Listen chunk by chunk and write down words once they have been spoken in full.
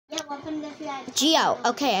happens if you had Geo,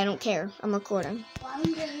 okay, I don't care. I'm recording. What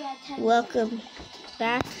happens if you had 10 Welcome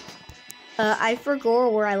back. I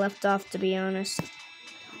forgot where I left off, to be honest.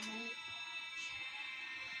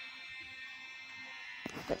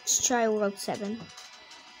 Let's try World 7.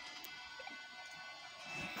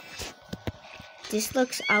 This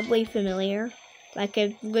looks oddly familiar, like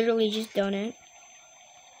I've literally just done it.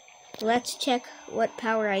 Let's check what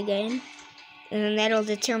power I gain, and then that'll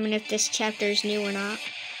determine if this chapter is new or not.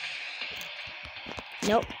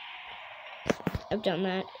 Nope. I've done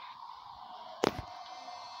that.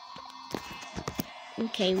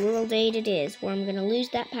 Okay, World 8 it is, where I'm gonna lose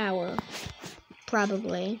that power.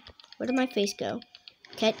 Probably. Where did my face go?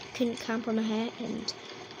 Cat couldn't comprehend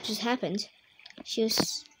what just happened. She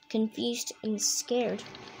was confused and scared.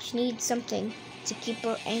 She needs something to keep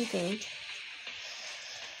her anchored.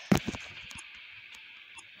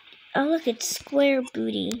 Oh look, it's Square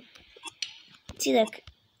Booty. See, look.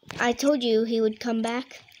 I told you he would come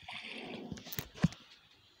back.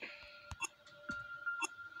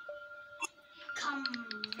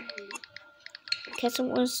 Guess I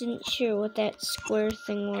wasn't sure what that square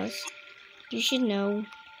thing was. You should know,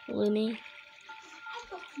 Lumi.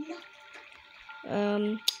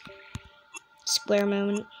 Square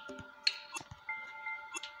moment.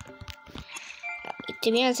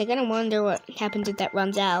 To be honest, I kind of wonder what happens if that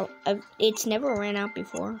runs out. It's never ran out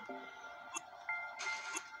before.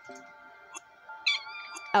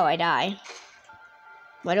 Oh, I die.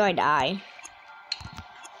 Why do I die?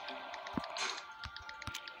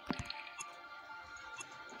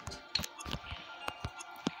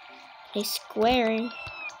 A square,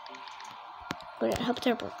 but it helped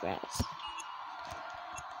her progress.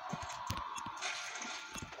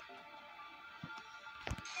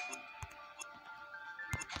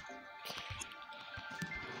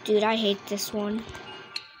 Dude, I hate this one.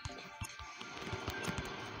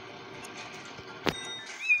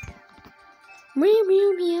 Meow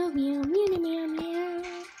meow meow meow meow meow meow.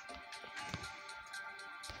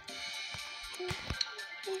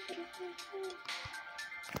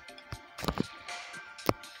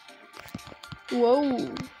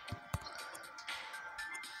 Whoa.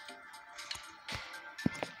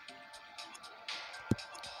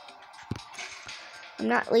 I'm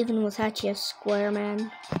not leaving without you, Square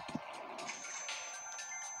Man.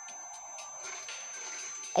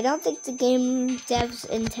 I don't think the game devs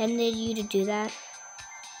intended you to do that.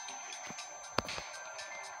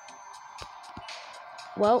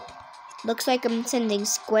 Well, looks like I'm sending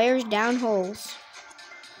squares down holes.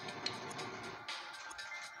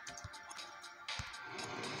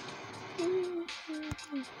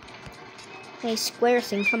 Hey, square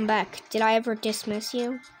thing, come back. Did I ever dismiss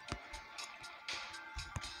you?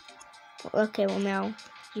 Okay, well now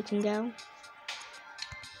you can go.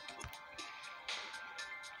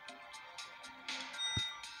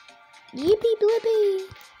 Yippee blippy!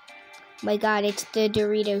 My god, it's the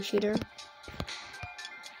Dorito shooter.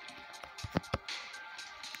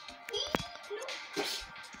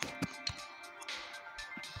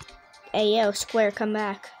 Hey yo, Square, come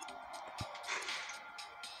back.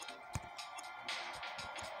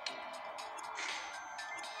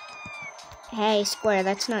 Hey, Square,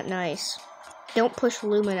 that's not nice. Don't push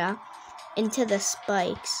Lumina into the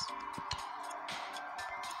spikes.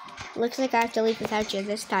 Looks like I have to leave without you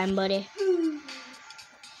this time, buddy.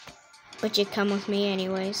 But you come with me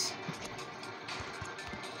anyways.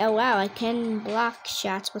 Oh wow, I can block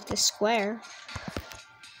shots with the square.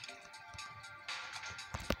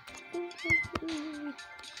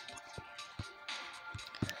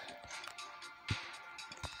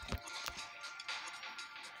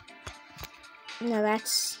 Now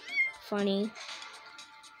that's funny.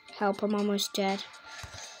 Help, I'm almost dead.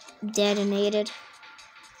 Detonated.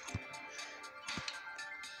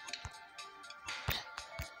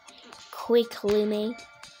 Quick, Lumi.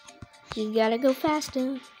 You gotta go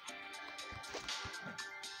faster.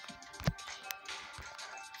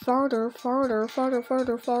 Farther, farther, farther,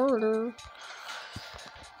 farther, farther.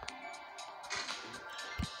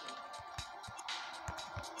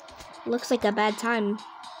 Looks like a bad time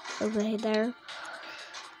over there.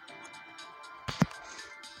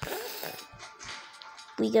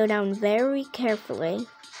 We go down very carefully.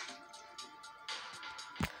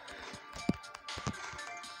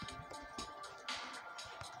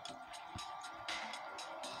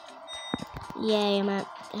 Yay, I'm at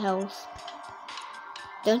health.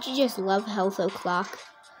 Don't you just love health o'clock?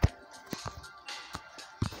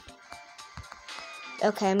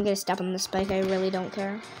 Okay, I'm gonna stop on the spike. I really don't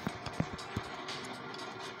care.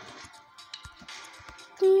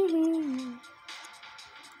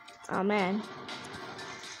 Oh man.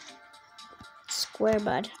 Square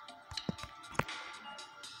bud.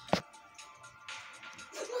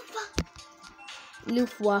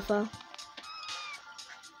 Luftwaffe.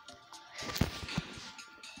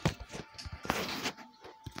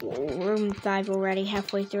 Room 5 already,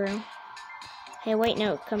 halfway through. Hey, wait,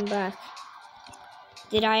 no, come back.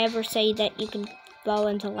 Did I ever say that you can fall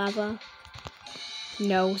into lava?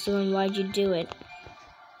 No, so then why'd you do it?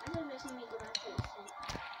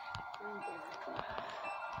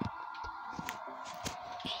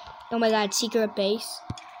 Oh my god, secret base.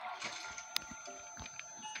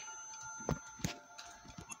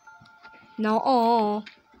 No, oh,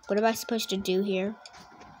 what am I supposed to do here?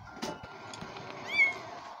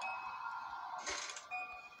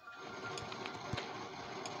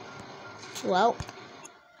 Well.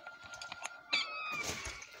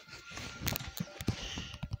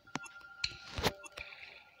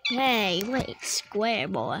 Hey, wait, square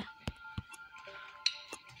boy.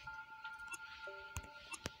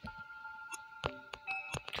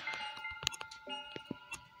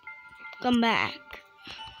 Come back.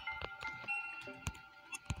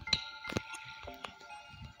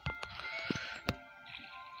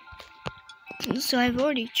 So I've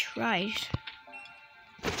already tried.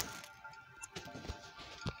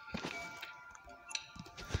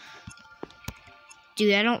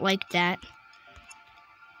 Dude, I don't like that.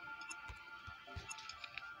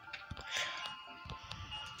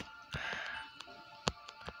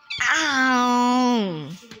 Ow!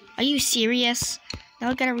 Are you serious? Now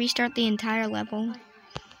I gotta restart the entire level.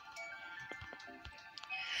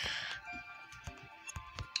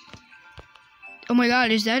 Oh my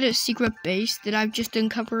god, is that a secret base that I've just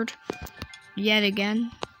uncovered yet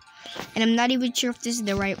again? And I'm not even sure if this is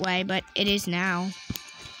the right way, but it is now.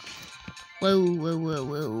 Whoa, whoa, whoa,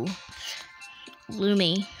 whoa.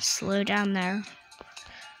 Lumi, slow down there.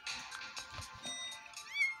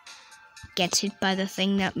 Gets hit by the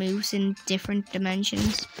thing that moves in different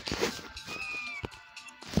dimensions.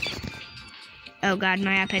 Oh god,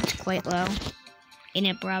 my app hit's quite low. In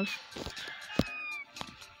it, bruv.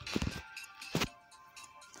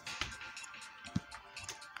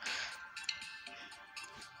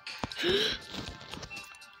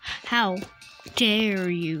 How dare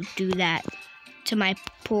you do that to my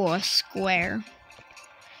poor square?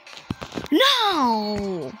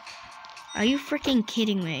 No! Are you freaking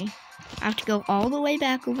kidding me? I have to go all the way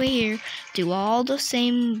back over here, do all the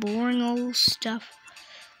same boring old stuff.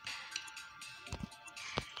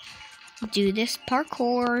 Do this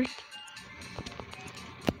parkour.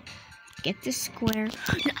 Get this square.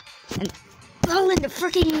 No, and fall in the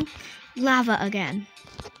freaking lava again.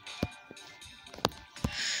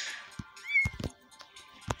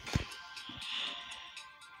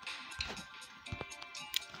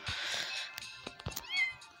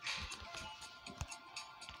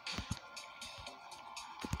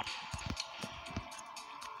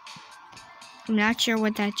 I'm not sure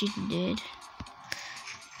what that just did.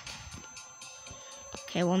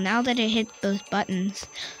 Okay, well now that it hit those buttons,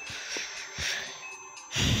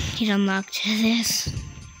 it unlocked this.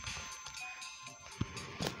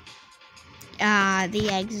 The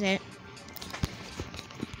exit.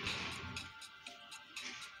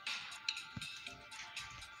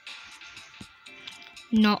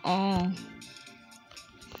 Not all.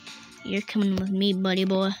 You're coming with me, buddy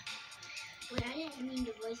boy. Wait, I didn't mean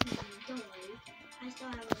to voice my name. Don't worry. I still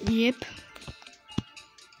have a... Yep.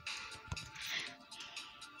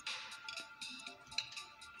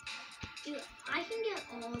 Dude, I can get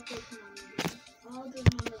all the numbers. All the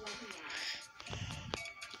numbers I can get.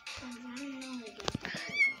 I don't know how to get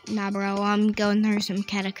them. Nah, bro, I'm going through some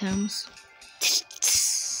catacombs.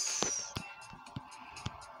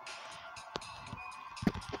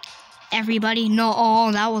 Everybody, no,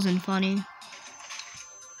 oh, that wasn't funny.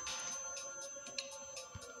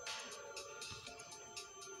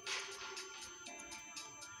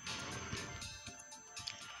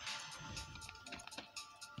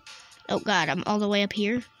 Oh god, I'm all the way up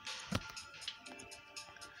here.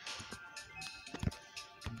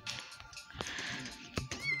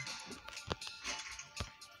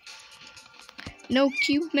 No,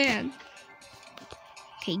 Cube Man.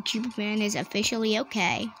 Okay, Cube Man is officially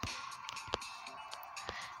okay.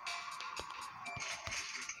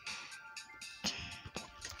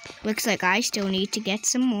 Looks like I still need to get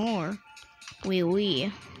some more. Wee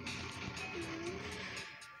wee.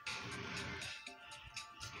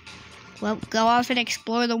 Well, go off and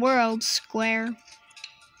explore the world, Square.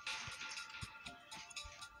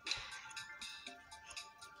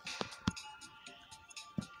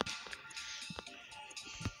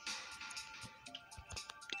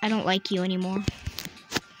 I don't like you anymore.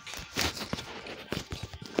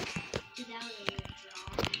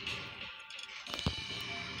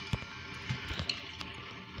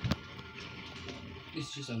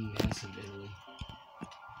 It's just a massive Italy.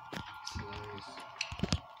 It's hilarious.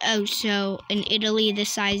 Oh, so in Italy the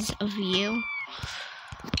size of you?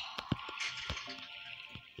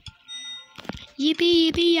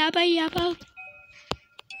 Yippee, yippee, yappa, yappa.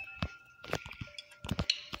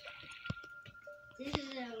 This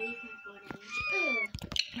is a leaf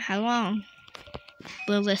photo. How long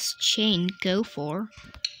will this chain go for?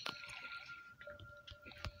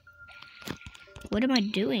 What am I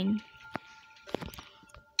doing?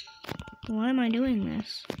 Why am I doing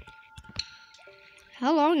this?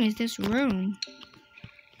 How long is this room?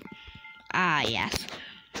 Ah, yes.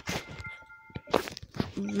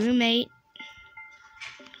 Roommate.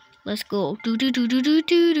 Let's go. Do do do do do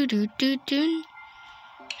do do do do do.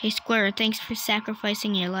 Hey Square, thanks for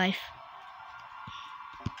sacrificing your life.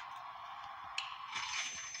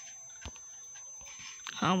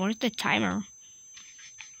 Oh, where's the timer?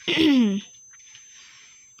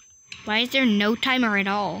 Why is there no timer at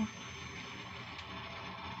all?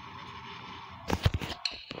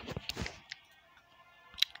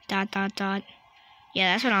 Dot dot dot.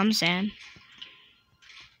 Yeah, that's what I'm saying.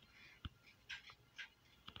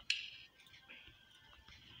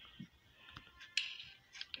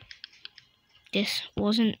 This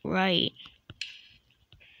wasn't right.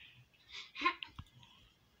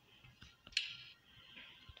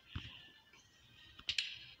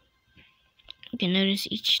 You can notice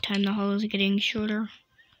each time the hole is getting shorter.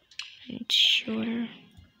 And it's shorter.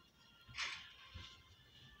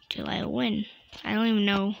 Till I win. I don't even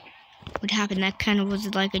know what happened. That kind of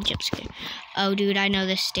was like a jump scare. Oh, dude, I know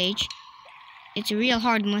this stage. It's real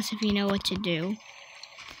hard unless if you know what to do.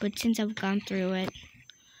 But since I've gone through it.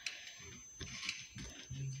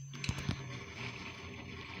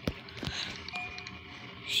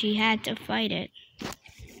 She had to fight it.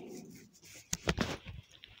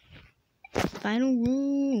 Final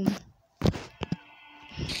room.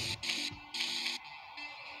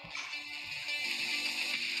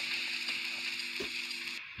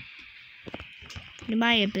 Where did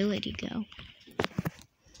my ability go?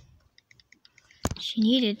 She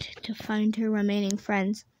needed to find her remaining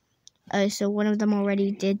friends. So one of them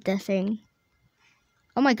already did the thing.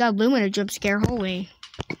 Oh my god, Lumina jump scare, holy.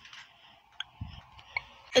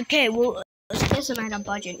 Okay, well, I guess I'm at a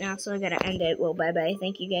budget now, so I gotta end it. Well, bye-bye.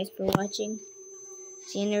 Thank you guys for watching.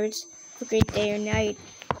 See you, nerds. Have a great day or night.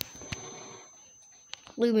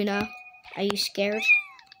 Lumina, are you scared?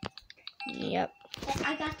 Yep.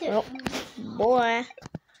 I got this. Oh, boy.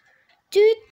 Dude.